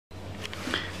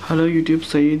Hello YouTube,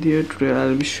 Saeed here. Today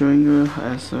I'll be showing you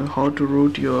how to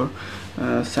root your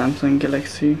Samsung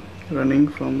Galaxy running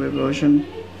from a version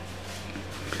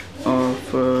of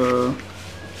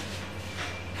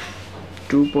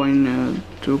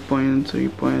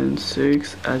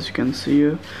 2.3.6 as you can see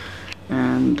here,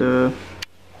 and the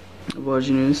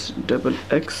version is double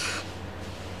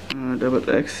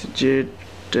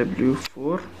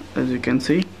XJW4 as you can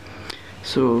see.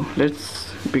 So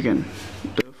let's begin.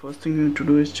 The first thing you need to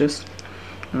do is just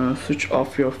switch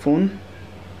off your phone.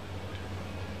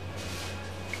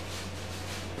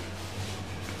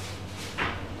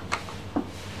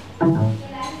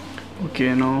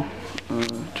 Okay, now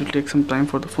it will take some time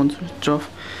for the phone to switch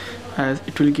off, as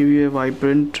it will give you a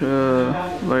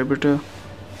vibrator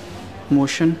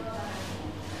motion.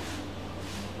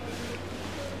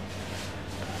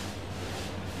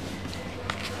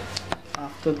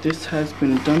 After this has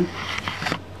been done,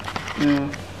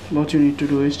 what you need to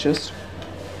do is just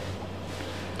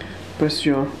press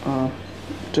your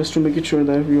just to make it sure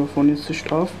that your phone is switched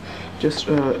off, just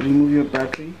remove your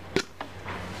battery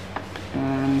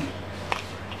and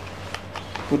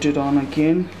put it on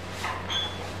again.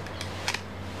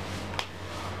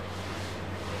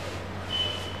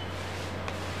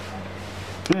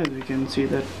 As you can see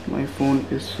that my phone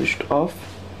is switched off.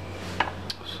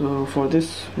 So for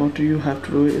this, what you have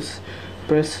to do is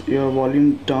press your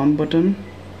volume down button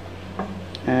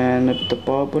and the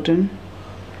power button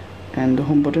and the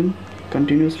home button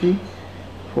continuously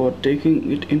for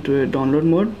taking it into a download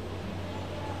mode.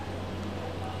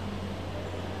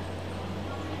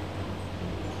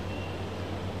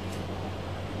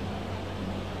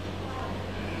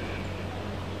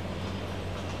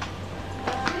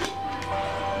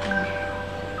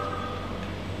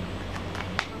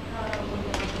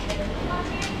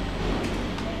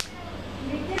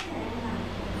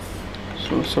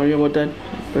 So sorry about that.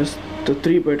 Press the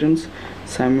three buttons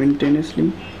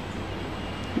simultaneously.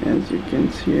 As you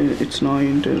can see, it's now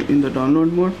in the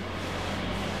download mode.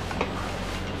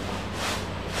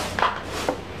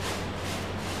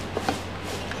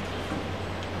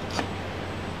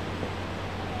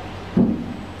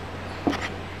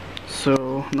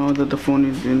 So now that the phone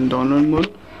is in download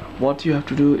mode, what you have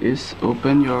to do is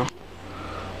open your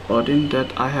Odin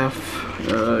that I have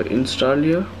installed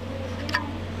here.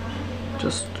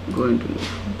 Just go into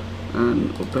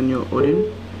and open your Odin.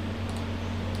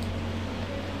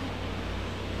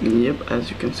 Yep, as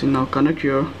you can see, now connect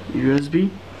your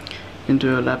USB into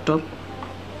your laptop.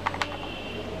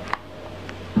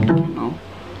 Now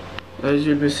as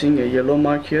you'll be seeing a yellow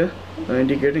mark here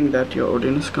indicating that your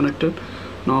Odin is connected.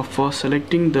 Now for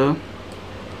selecting the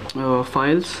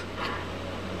files,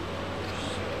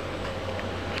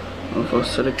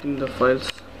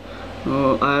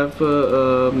 I have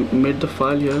made the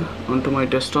file here onto my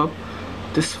desktop.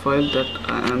 This file that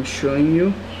I am showing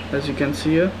you, as you can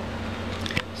see here.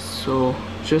 So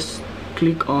just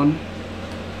click on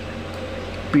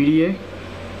PDA.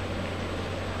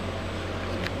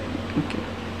 Okay,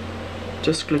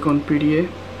 just click on PDA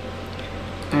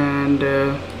and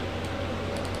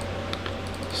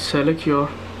select your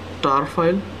tar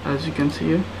file, as you can see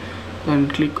here,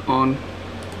 and click on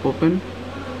open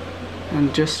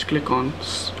and just click on.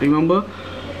 Remember,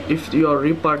 if your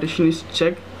repartition is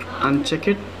checked, uncheck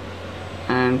it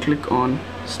and click on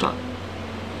start.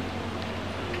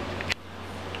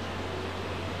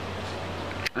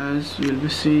 As you'll be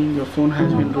seeing, your phone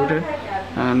has been rooted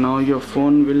and now your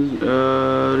phone will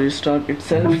restart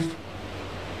itself.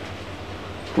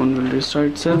 Phone will restart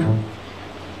itself.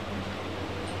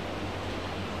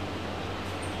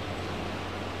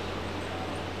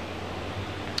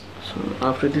 So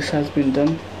after this has been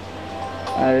done,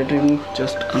 I remove,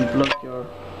 just unplug your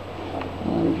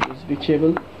USB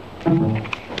cable.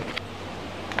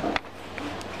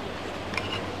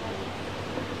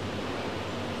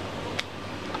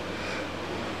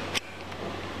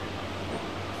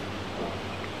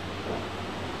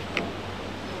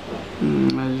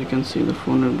 As you can see, the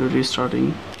phone will be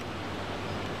restarting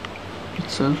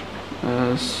itself.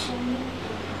 As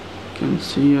you can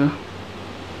see here,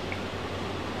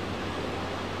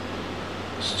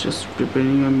 it's just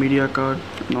preparing a media card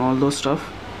and all those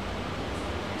stuff.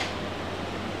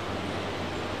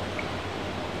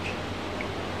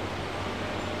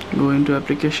 Go into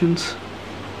applications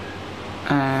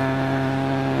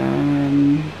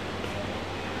and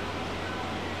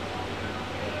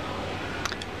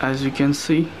as you can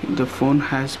see, the phone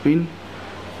has been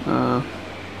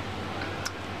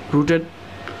rooted.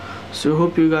 So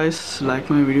hope you guys like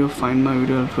my video, find my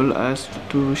video helpful, as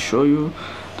to show you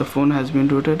the phone has been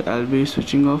rooted, I'll be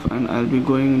switching off and I'll be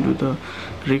going into the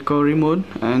recovery mode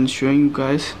and showing you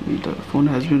guys the phone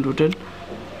has been rooted.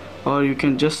 Or you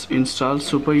can just install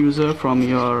super user from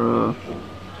your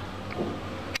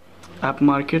app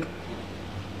market.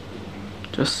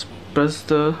 Just press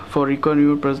the, for recovery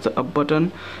you press the up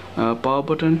button, power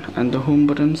button and the home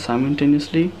button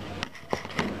simultaneously.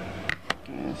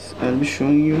 Yes, I'll be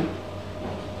showing you.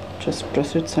 Just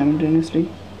press it simultaneously.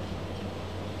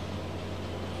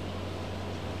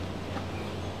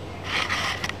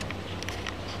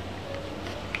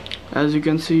 As you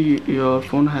can see, your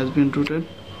phone has been rooted.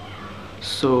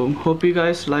 So hope you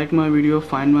guys like my video,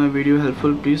 find my video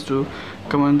helpful. Please do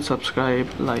comment, subscribe,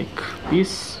 like.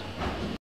 Peace.